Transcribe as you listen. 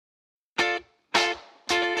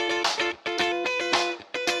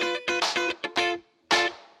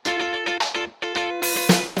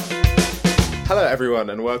everyone,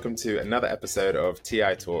 and welcome to another episode of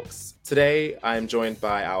TI Talks. Today, I am joined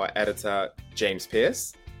by our editor, James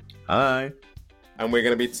Pearce. Hi. And we're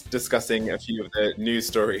going to be discussing a few of the news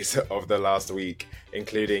stories of the last week,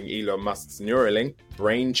 including Elon Musk's Neuralink,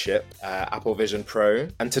 brain chip, Apple Vision Pro.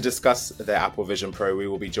 And to discuss the Apple Vision Pro, we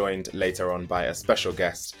will be joined later on by a special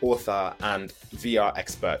guest, author and VR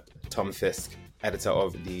expert, Tom Ffiske, editor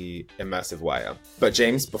of the Immersive Wire. But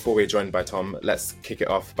James, before we're joined by Tom, let's kick it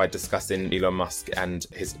off by discussing Elon Musk and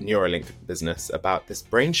his Neuralink business about this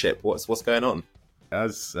brain chip. What's going on?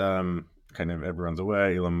 As kind of everyone's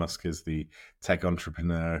aware, Elon Musk is the tech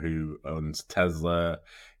entrepreneur who owns Tesla,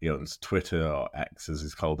 he owns Twitter, or X as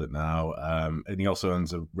he's called it now, and he also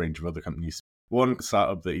owns a range of other companies. One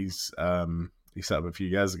startup that he set up a few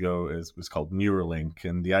years ago was called Neuralink,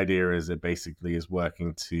 and the idea is it basically is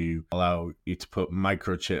working to allow you to put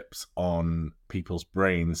microchips on people's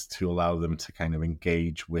brains to allow them to kind of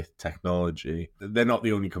engage with technology. They're not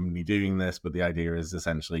the only company doing this, but the idea is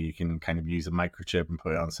essentially you can kind of use a microchip and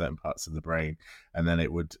put it on certain parts of the brain, and then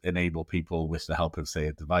it would enable people with the help of, say,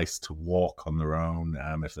 a device to walk on their own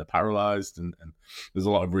if they're paralyzed, and there's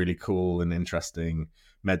a lot of really cool and interesting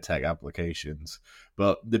medtech applications.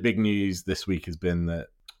 But the big news this week has been that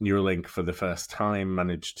Neuralink, for the first time,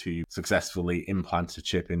 managed to successfully implant a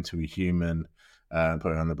chip into a human,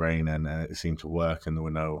 put it on the brain, and it seemed to work, and there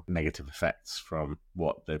were no negative effects from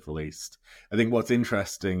what they've released. I think what's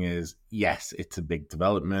interesting is, yes, it's a big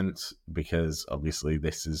development, because obviously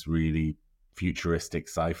this is really futuristic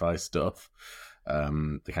sci-fi stuff.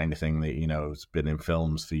 The kind of thing that, has been in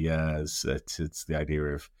films for years. It's the idea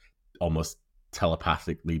of almost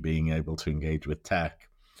telepathically being able to engage with tech.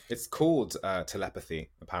 It's called telepathy,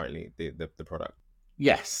 apparently, the product.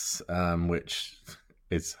 Yes, which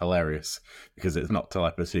is hilarious because it's not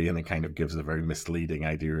telepathy, and it kind of gives a very misleading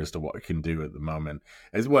idea as to what it can do at the moment.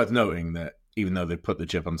 It's worth noting that even though they put the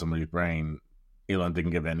chip on somebody's brain, Elon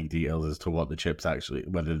didn't give any details as to what the chip's actually,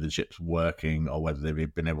 whether the chip's working or whether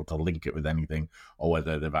they've been able to link it with anything or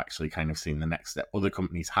whether they've actually kind of seen the next step. Other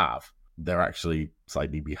companies have. They're actually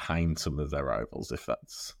slightly behind some of their rivals, if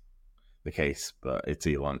that's the case, but it's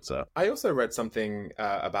Elon, so. I also read something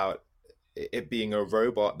about it being a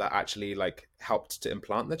robot that actually helped to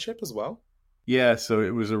implant the chip as well. Yeah, so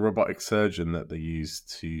it was a robotic surgeon that they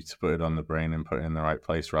used to put it on the brain and put it in the right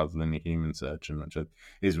place rather than a human surgeon, which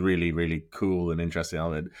is really, really cool and interesting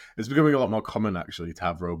element. It's becoming a lot more common, actually, to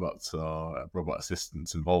have robots or robot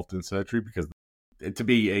assistants involved in surgery, because to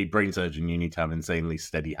be a brain surgeon, you need to have insanely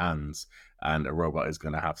steady hands, and a robot is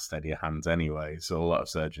going to have steadier hands anyway. So a lot of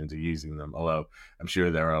surgeons are using them, although I'm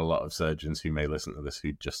sure there are a lot of surgeons who may listen to this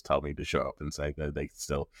who just tell me to shut up and say that it's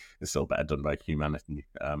still better done by humanity.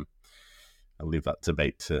 I'll leave that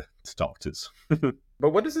debate to doctors. But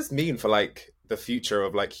what does this mean for the future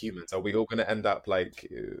of humans? Are we all going to end up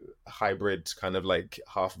hybrid, kind of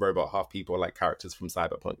half robot, half people, like characters from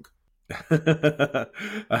Cyberpunk?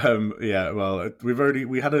 Yeah, well,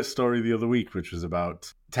 we had a story the other week which was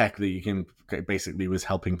about tech that you can basically was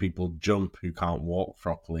helping people jump who can't walk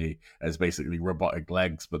properly as basically robotic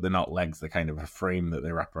legs, but they're not legs, they're kind of a frame that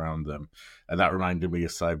they wrap around them. And that reminded me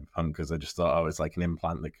of Cyberpunk because I just thought, it's like an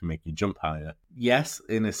implant that can make you jump higher. Yes,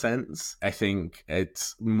 in a sense. I think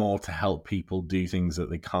it's more to help people do things that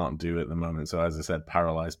they can't do at the moment. So as I said,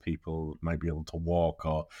 paralyzed people might be able to walk,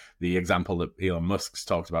 or the example that Elon Musk's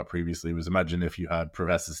talked about previously was, imagine if you had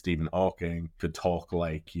Professor Stephen Hawking could talk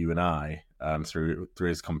like you and I, through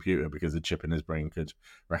his computer, because the chip in his brain could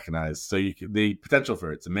recognize. So the potential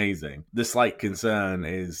for it's amazing. The slight concern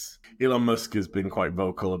is Elon Musk has been quite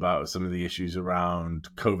vocal about some of the issues around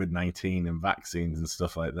COVID-19 and vaccines and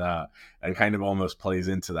stuff like that, and kind of almost plays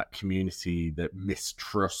into that community that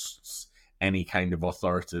mistrusts any kind of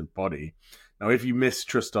authoritative body. Now, if you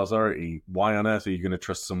mistrust authority, why on earth are you going to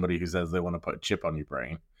trust somebody who says they want to put a chip on your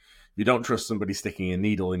brain? If you don't trust somebody sticking a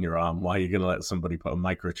needle in your arm, why are you going to let somebody put a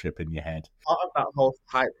microchip in your head? Part of that whole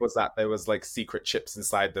hype was that there was secret chips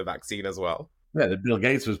inside the vaccine as well. Yeah, that Bill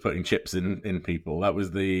Gates was putting chips in people. That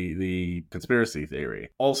was the conspiracy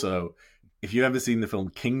theory. Also, if you've ever seen the film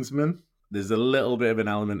Kingsman, there's a little bit of an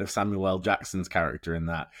element of Samuel L. Jackson's character in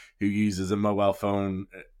that, who uses a mobile phone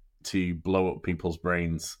to blow up people's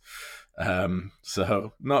brains.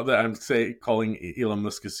 So not that I'm calling Elon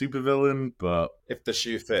Musk a supervillain, but if the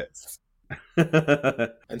shoe fits.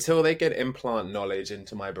 Until they get implant knowledge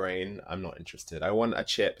into my brain, I'm not interested. I want a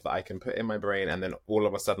chip that I can put in my brain, and then all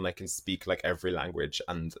of a sudden I can speak every language,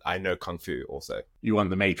 and I know Kung Fu also. You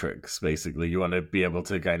want the Matrix, basically. You want to be able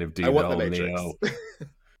to kind of do I want the Matrix. Neo.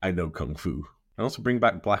 I know Kung Fu. I also bring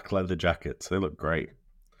back black leather jackets. They look great.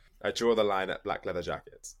 I draw the line at black leather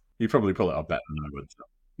jackets. You'd probably pull it off better than I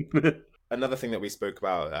would. Another thing that we spoke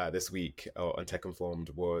about this week on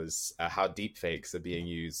TechInformed was how deepfakes are being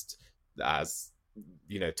used as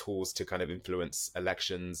tools to kind of influence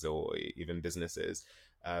elections or even businesses.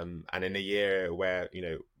 And in a year where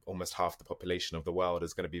almost half the population of the world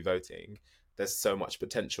is going to be voting, there's so much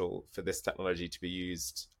potential for this technology to be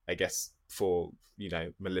used, I guess, for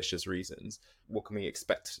malicious reasons. What can we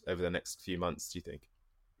expect over the next few months, do you think?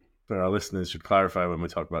 For our listeners, should clarify when we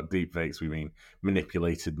talk about deepfakes, we mean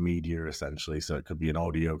manipulated media, essentially. So it could be an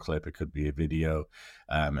audio clip, it could be a video,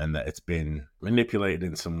 and that it's been manipulated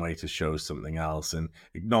in some way to show something else. And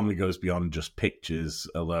it normally goes beyond just pictures,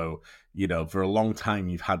 although, for a long time,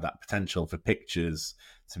 you've had that potential for pictures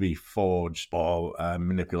to be forged or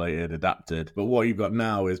manipulated, adapted. But what you've got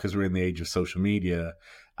now is, because we're in the age of social media,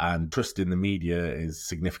 and trust in the media is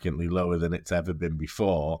significantly lower than it's ever been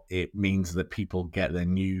before, it means that people get their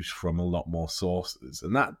news from a lot more sources.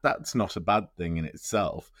 And that's not a bad thing in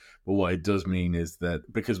itself. But what it does mean is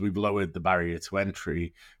that because we've lowered the barrier to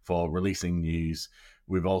entry for releasing news,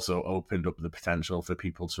 we've also opened up the potential for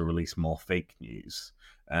people to release more fake news.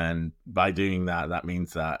 And by doing that, that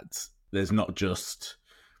means that there's not just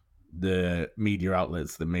the media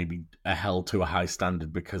outlets that maybe are held to a high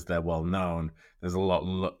standard because they're well known. There's a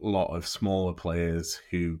lot of smaller players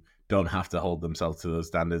who don't have to hold themselves to those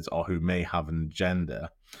standards, or who may have an agenda.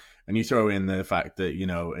 And you throw in the fact that,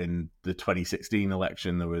 in the 2016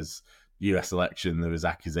 election, US election, there was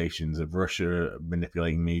accusations of Russia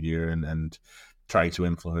manipulating media and trying to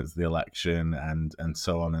influence the election, and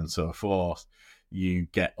so on and so forth. You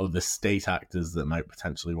get other state actors that might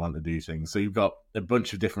potentially want to do things. So you've got a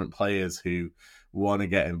bunch of different players who want to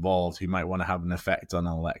get involved, who might want to have an effect on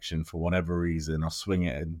an election for whatever reason, or swing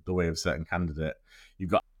it in the way of a certain candidate. You've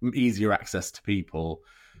got easier access to people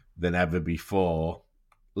than ever before,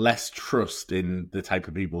 less trust in the type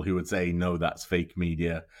of people who would say, no, that's fake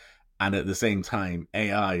media. And at the same time,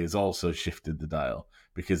 AI has also shifted the dial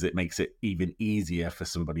because it makes it even easier for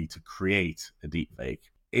somebody to create a deepfake.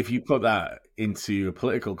 If you put that into a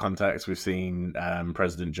political context, we've seen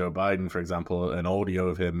President Joe Biden, for example, an audio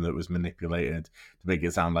of him that was manipulated to make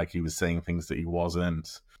it sound like he was saying things that he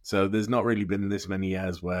wasn't. So there's not really been this many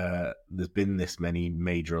years where there's been this many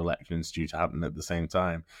major elections due to happen at the same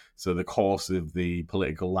time. So the course of the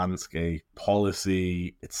political landscape,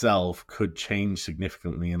 policy itself could change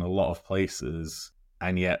significantly in a lot of places.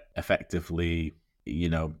 And yet, effectively,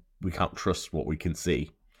 we can't trust what we can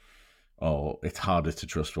see. Or it's harder to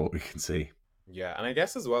trust what we can see. Yeah, and I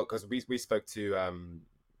guess as well, because we spoke to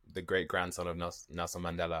the great grandson of Nelson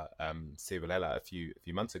Mandela, Sibulela, a few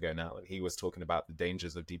months ago now, and he was talking about the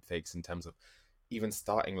dangers of deepfakes in terms of even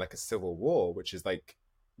starting like a civil war, which is like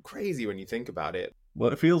crazy when you think about it.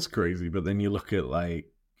 Well, it feels crazy, but then you look at like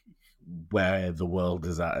where the world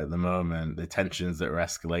is at the moment, the tensions that are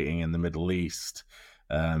escalating in the Middle East,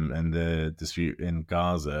 and the dispute in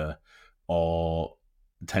Gaza, or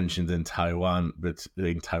tensions in Taiwan,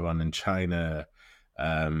 between Taiwan and China,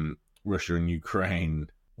 Russia and Ukraine.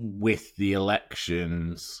 With the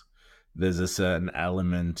elections, there's a certain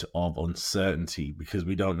element of uncertainty because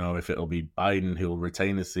we don't know if it'll be Biden who will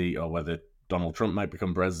retain a seat or whether Donald Trump might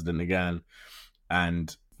become president again.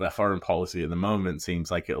 And the foreign policy at the moment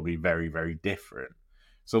seems like it'll be very, very different.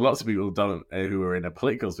 So lots of people who are in a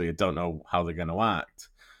political sphere don't know how they're going to act.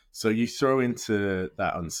 So you throw into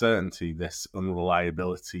that uncertainty this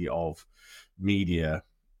unreliability of media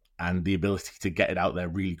and the ability to get it out there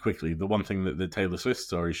really quickly. The one thing that the Taylor Swift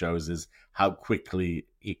story shows is how quickly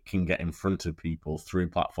it can get in front of people through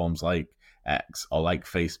platforms like X or like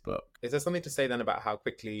Facebook. Is there something to say then about how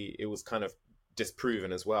quickly it was kind of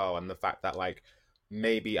disproven as well, and the fact that like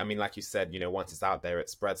maybe, I mean, like you said, once it's out there, it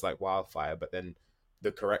spreads like wildfire, but then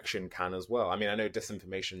the correction can as well. I mean, I know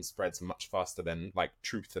disinformation spreads much faster than like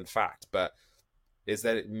truth and fact, but is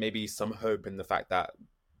there maybe some hope in the fact that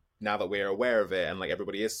now that we're aware of it and like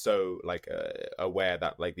everybody is so like aware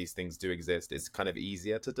that like these things do exist, it's kind of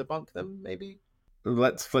easier to debunk them maybe?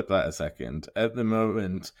 Let's flip that a second. At the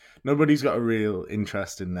moment, nobody's got a real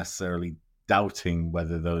interest in necessarily doubting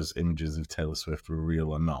whether those images of Taylor Swift were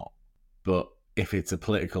real or not. But if it's a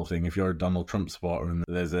political thing, if you're a Donald Trump supporter and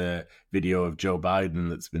there's a video of Joe Biden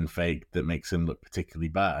that's been faked that makes him look particularly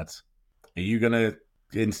bad, are you going to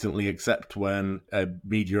instantly accept when a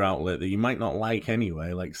media outlet that you might not like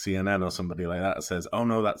anyway, like CNN or somebody like that, says, oh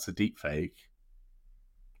no, that's a deep fake?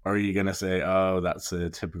 Or are you going to say, oh, that's a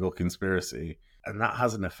typical conspiracy? And that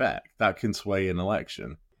has an effect. That can sway an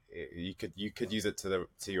election. you could use it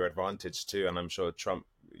to your advantage too. And I'm sure Trump,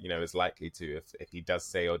 is likely to, if he does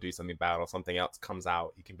say or do something bad or something else comes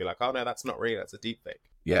out, he can be like, oh no, that's not real, that's a deepfake.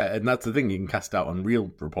 Yeah, and that's the thing, you can cast out on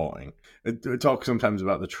real reporting. I talk sometimes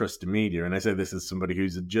about the trust in media, and I say this as somebody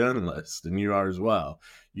who's a journalist, and you are as well.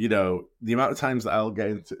 The amount of times that I'll get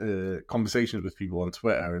into conversations with people on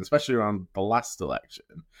Twitter, and especially around the last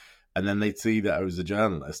election, and then they'd see that I was a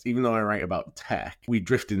journalist. Even though I write about tech, we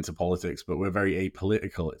drift into politics, but we're very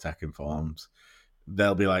apolitical at TechInformed.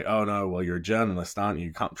 They'll be like, oh no, well, you're a journalist, aren't you?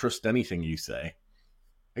 You can't trust anything you say.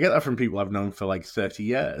 I get that from people I've known for like 30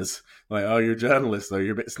 years. Like, oh, you're a journalist, though.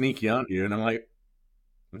 You're a bit sneaky, aren't you? And I'm like,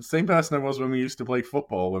 I'm the same person I was when we used to play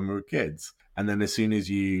football when we were kids. And then as soon as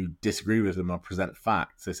you disagree with them or present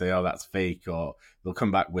facts, they say, oh, that's fake, or they'll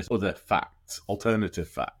come back with other facts, alternative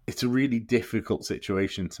facts. It's a really difficult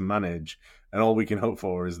situation to manage. And all we can hope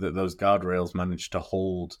for is that those guardrails manage to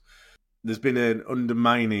hold. There's been an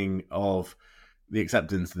undermining of the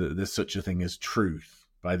acceptance that there's such a thing as truth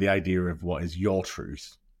by the idea of what is your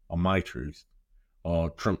truth, or my truth, or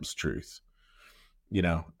Trump's truth,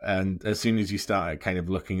 and as soon as you start kind of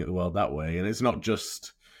looking at the world that way, and it's not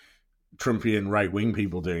just Trumpian right-wing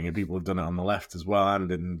people doing it, people have done it on the left as well,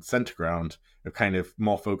 and in centre ground, are kind of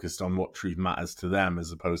more focused on what truth matters to them,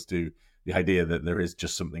 as opposed to the idea that there is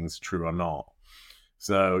just something's true or not.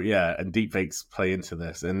 So, yeah, and deepfakes play into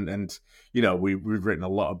this, and we've written a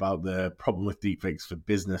lot about the problem with deepfakes for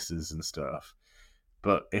businesses and stuff.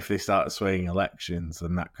 But if they start swaying elections,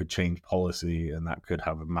 then that could change policy, and that could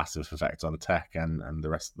have a massive effect on tech and the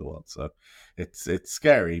rest of the world. So it's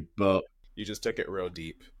scary, but... You just took it real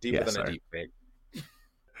deep. Deeper than a deep fake.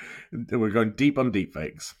 We're going deep on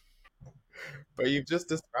deepfakes. But you've just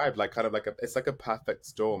described it's like a perfect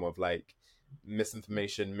storm of like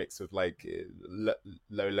misinformation mixed with like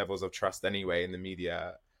low levels of trust anyway in the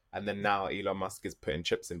media. And then now Elon Musk is putting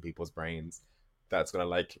chips in people's brains. That's going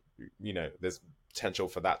to there's potential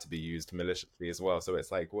for that to be used maliciously as well. So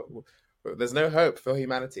it's like, there's no hope for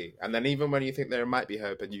humanity. And then even when you think there might be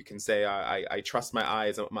hope, and you can say, I trust my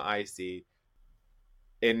eyes and what my eyes see,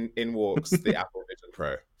 in walks the Apple Vision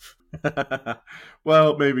Pro.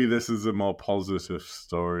 Well, maybe this is a more positive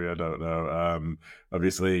story. I don't know.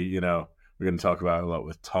 Obviously, we're going to talk about it a lot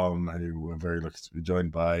with Tom, who we're very lucky to be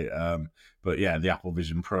joined by. But yeah, the Apple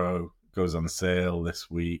Vision Pro goes on sale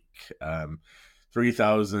this week.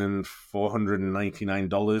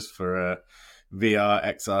 $3,499 for a VR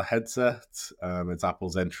XR headset. It's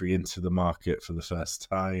Apple's entry into the market for the first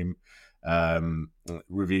time.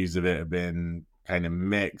 Reviews of it have been kind of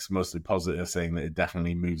mixed, mostly positive, saying that it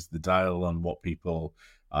definitely moves the dial on what people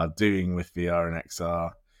are doing with VR and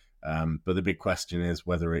XR. But the big question is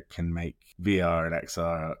whether it can make VR and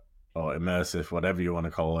XR, or immersive, whatever you want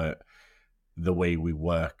to call it, the way we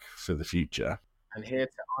work for the future. And here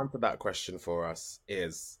to answer that question for us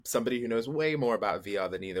is somebody who knows way more about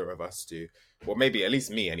VR than either of us do. Well, maybe at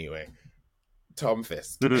least me anyway. Tom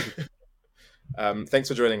Ffiske. Thanks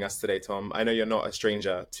for joining us today, Tom. I know you're not a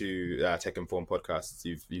stranger to TechInformed podcasts.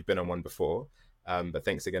 You've been on one before, but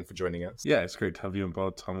thanks again for joining us. Yeah, it's great to have you on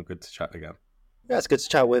board, Tom. Good to chat again. Yeah, it's good to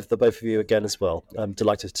chat with the both of you again as well. I'm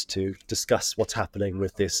delighted to discuss what's happening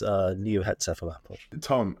with this new headset from Apple.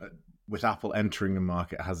 Tom, with Apple entering the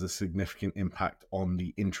market, has a significant impact on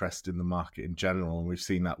the interest in the market in general. And we've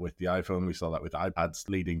seen that with the iPhone. We saw that with iPads,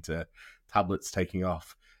 leading to tablets taking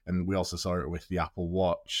off. And we also saw it with the Apple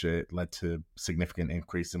Watch. It led to significant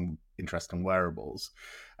increase in interest in wearables.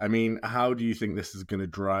 I mean, how do you think this is going to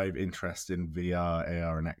drive interest in VR,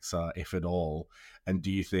 AR, and XR, if at all? And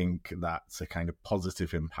do you think that's a kind of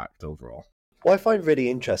positive impact overall? What I find really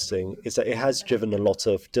interesting is that it has driven a lot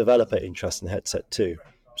of developer interest in the headset too.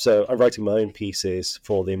 So I'm writing my own pieces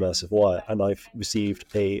for the Immersive Wire, and I've received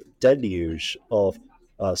a deluge of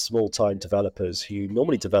small-time developers who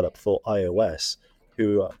normally develop for iOS,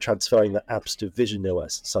 who are transferring their apps to Vision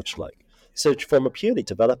OS, such like. So from a purely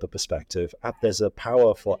developer perspective, there's a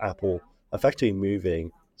power for Apple effectively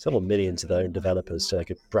moving several million to their own developers to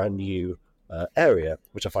like a brand new area,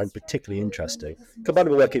 which I find particularly interesting. Combined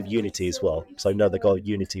with work with Unity as well, so I know they've got a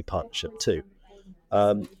Unity partnership too.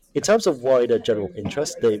 In terms of wider general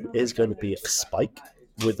interest, there is going to be a spike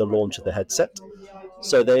with the launch of the headset.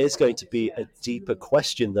 So there is going to be a deeper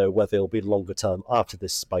question, though, whether it will be longer term after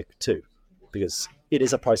this spike too, because it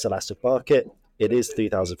is a price elastic market. It is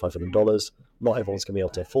 $3,500. Not everyone's going to be able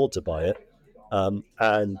to afford to buy it.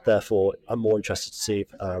 And therefore, I'm more interested to see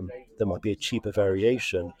if there might be a cheaper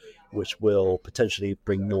variation, which will potentially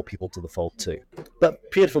bring more people to the fold too.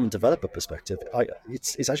 But purely from a developer perspective,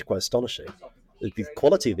 it's actually quite astonishing. The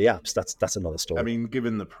quality of the apps, that's another story. I mean,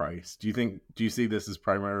 given the price, do you see this as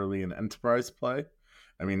primarily an enterprise play?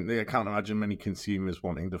 I mean, I can't imagine many consumers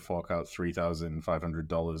wanting to fork out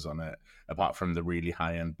 $3,500 on it, apart from the really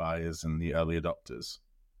high-end buyers and the early adopters.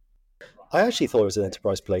 I actually thought it was an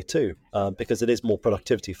enterprise play too, because it is more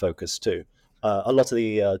productivity focused too. A lot of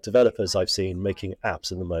the developers I've seen making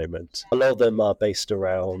apps at the moment, a lot of them are based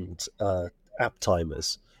around app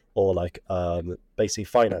timers or like basically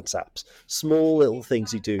finance apps. Small little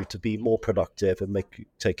things you do to be more productive and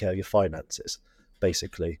take care of your finances,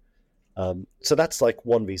 basically. So that's like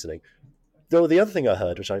one reasoning. Though the other thing I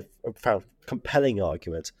heard, which I found compelling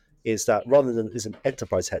argument, is that rather than as an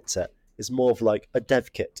enterprise headset, it's more of like a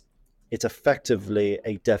dev kit. It's effectively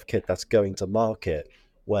a dev kit that's going to market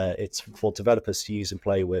where it's for developers to use and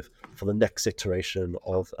play with for the next iteration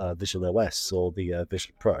of Vision OS or the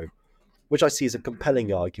Vision Pro, which I see as a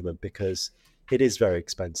compelling argument because it is very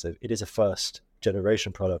expensive. It is a first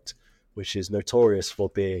generation product, which is notorious for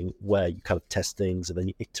being where you kind of test things and then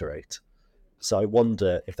you iterate. So I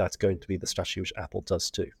wonder if that's going to be the strategy which Apple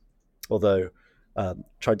does too. Although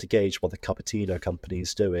trying to gauge what the Cupertino company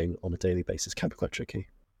is doing on a daily basis can be quite tricky.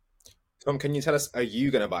 Tom, can you tell us, are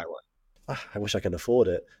you going to buy one? I wish I can afford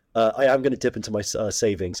it. I am going to dip into my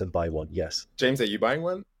savings and buy one, yes. James, are you buying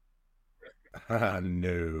one?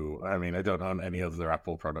 No. I mean, I don't own any other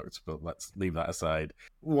Apple products, but let's leave that aside.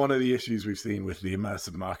 One of the issues we've seen with the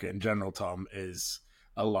immersive market in general, Tom, is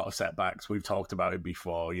a lot of setbacks. We've talked about it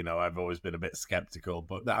before. I've always been a bit skeptical,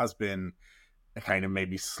 but there has been a kind of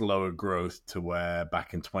maybe slower growth to where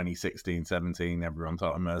back in 2016, 17, everyone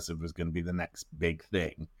thought immersive was going to be the next big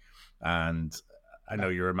thing. And I know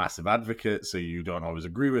you're a massive advocate, so you don't always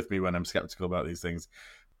agree with me when I'm skeptical about these things.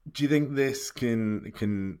 Do you think this can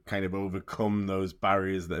kind of overcome those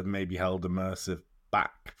barriers that have maybe held immersive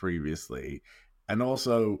back previously? And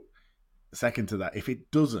also, second to that, if it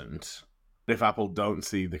doesn't, if Apple don't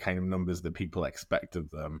see the kind of numbers that people expect of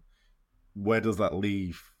them, where does that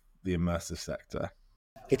leave the immersive sector?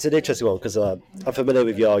 It's an interesting one because I'm familiar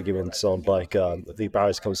with your arguments on like the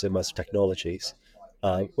barriers comes to immersive technologies.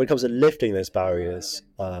 When it comes to lifting those barriers,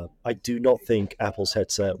 I do not think Apple's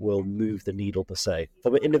headset will move the needle per se.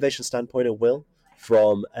 From an innovation standpoint, it will.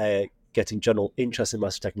 From getting general interest in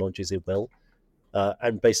immersive technologies, it will.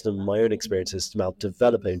 And based on my own experiences, the amount of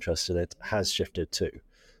developer interest in it has shifted too.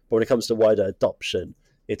 But when it comes to wider adoption,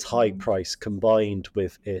 its high price combined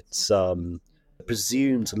with its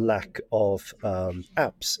presumed lack of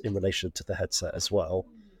apps in relation to the headset as well,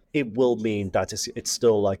 it will mean that it's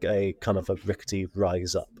still like a kind of a rickety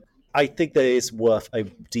rise up. I think there is worth a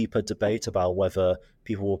deeper debate about whether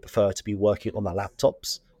people will prefer to be working on their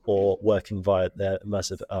laptops or working via their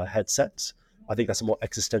immersive headsets. I think that's a more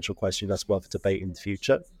existential question that's worth debate in the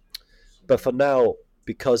future. But for now,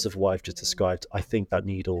 because of what I've just described, I think that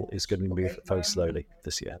needle is going to move very slowly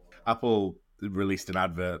this year. Apple released an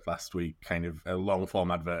advert last week, kind of a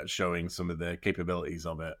long-form advert showing some of the capabilities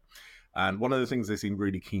of it. And one of the things they seemed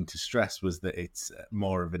really keen to stress was that it's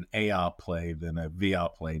more of an AR play than a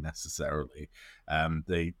VR play necessarily.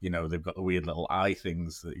 They've got the weird little eye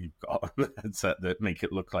things that you've got on the headset that make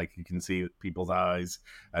it look like you can see people's eyes,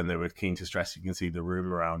 and they were keen to stress you can see the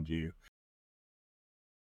room around you.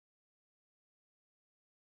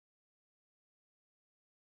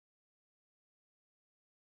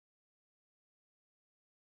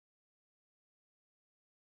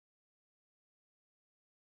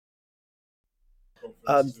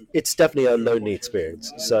 It's definitely a lonely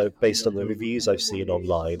experience. So, based on the reviews I've seen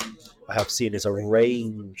online, I have seen is a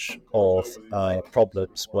range of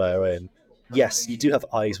problems wherein, yes, you do have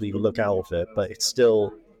eyes where you can look out of it, but it's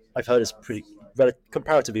still, I've heard it's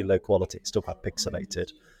comparatively low quality. It's still quite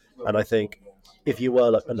pixelated. And I think if you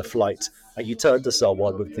were like, on a flight and you turn to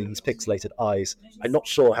someone with these pixelated eyes, I'm not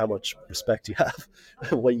sure how much respect you have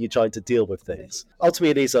when you're trying to deal with things. Ultimately,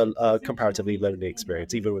 it is a comparatively lonely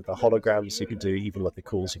experience, even with the holograms you can do, even with the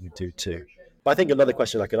calls you can do too. But I think another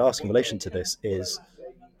question I can ask in relation to this is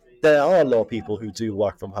there are a lot of people who do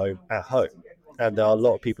work from home at home. And there are a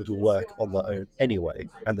lot of people who work on their own anyway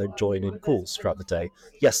and then join in calls throughout the day.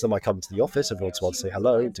 Yes, they might come to the office and want to say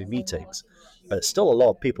hello and do meetings. But there's still a lot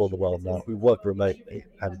of people in the world now who work remotely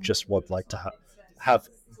and just want like to have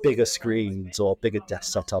bigger screens or bigger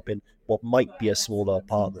desks set up in what might be a smaller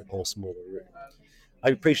apartment or smaller room. I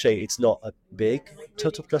appreciate it's not a big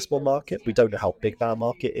total addressable market. We don't know how big that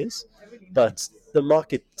market is, but the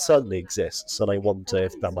market certainly exists, and I wonder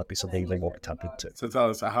if that might be something they want to tap into. So tell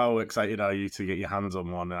us, how excited are you to get your hands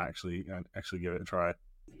on one and actually give it a try?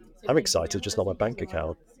 I'm excited, just not my bank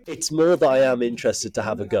account. It's more that I am interested to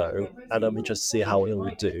have a go, and I'm interested to see how it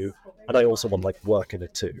will do, and I also want like work in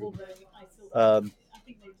it too.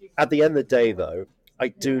 At the end of the day, though, I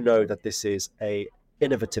do know that this is a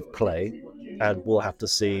innovative play, and we'll have to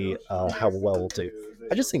see how well we'll do.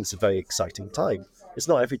 I just think it's a very exciting time. It's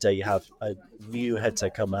not every day you have a new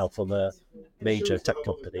headset come out from a major tech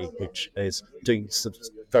company which is doing some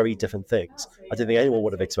very different things. I don't think anyone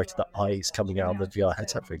would have expected the eyes coming out of the VR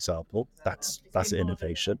headset, for example. That's an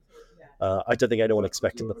innovation. I don't think anyone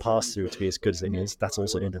expected the pass-through to be as good as it is. That's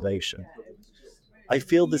also innovation. I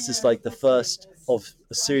feel this is like the first of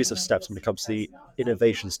a series of steps when it comes to the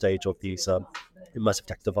innovation stage of these immersive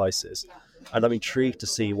tech devices. And I'm intrigued to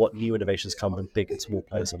see what new innovations come from big and small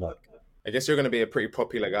players alike. I guess you're going to be a pretty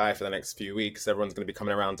popular guy for the next few weeks. Everyone's going to be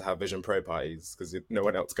coming around to have Vision Pro parties because no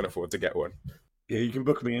one else can afford to get one. Yeah, you can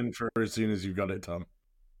book me in for as soon as you've got it, Tom.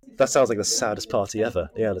 That sounds like the saddest party ever.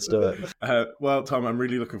 Yeah, let's do it. Well, Tom, I'm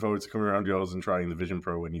really looking forward to coming around yours and trying the Vision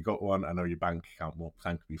Pro when you got one. I know your bank account won't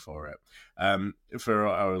thank me for it. For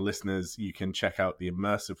our listeners, you can check out the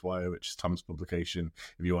Immersive Wire, which is Tom's publication,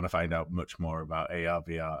 if you want to find out much more about AR,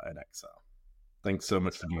 VR, and XR. Thanks so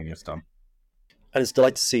much for joining us, Tom. And it's a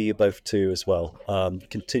delight to see you both too as well.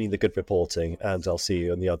 Continue the good reporting, and I'll see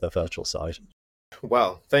you on the other virtual side.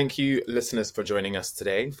 Well, thank you, listeners, for joining us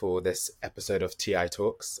today for this episode of TI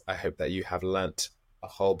Talks. I hope that you have learnt a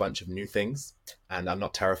whole bunch of new things, and I'm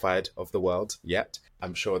not terrified of the world yet.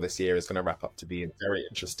 I'm sure this year is going to wrap up to be a very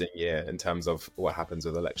interesting year in terms of what happens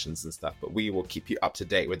with elections and stuff, but we will keep you up to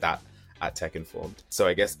date with that at TechInformed. So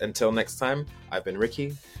I guess until next time, I've been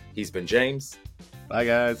Ricky, he's been James. Bye,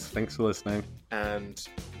 guys. Thanks for listening. And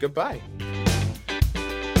goodbye.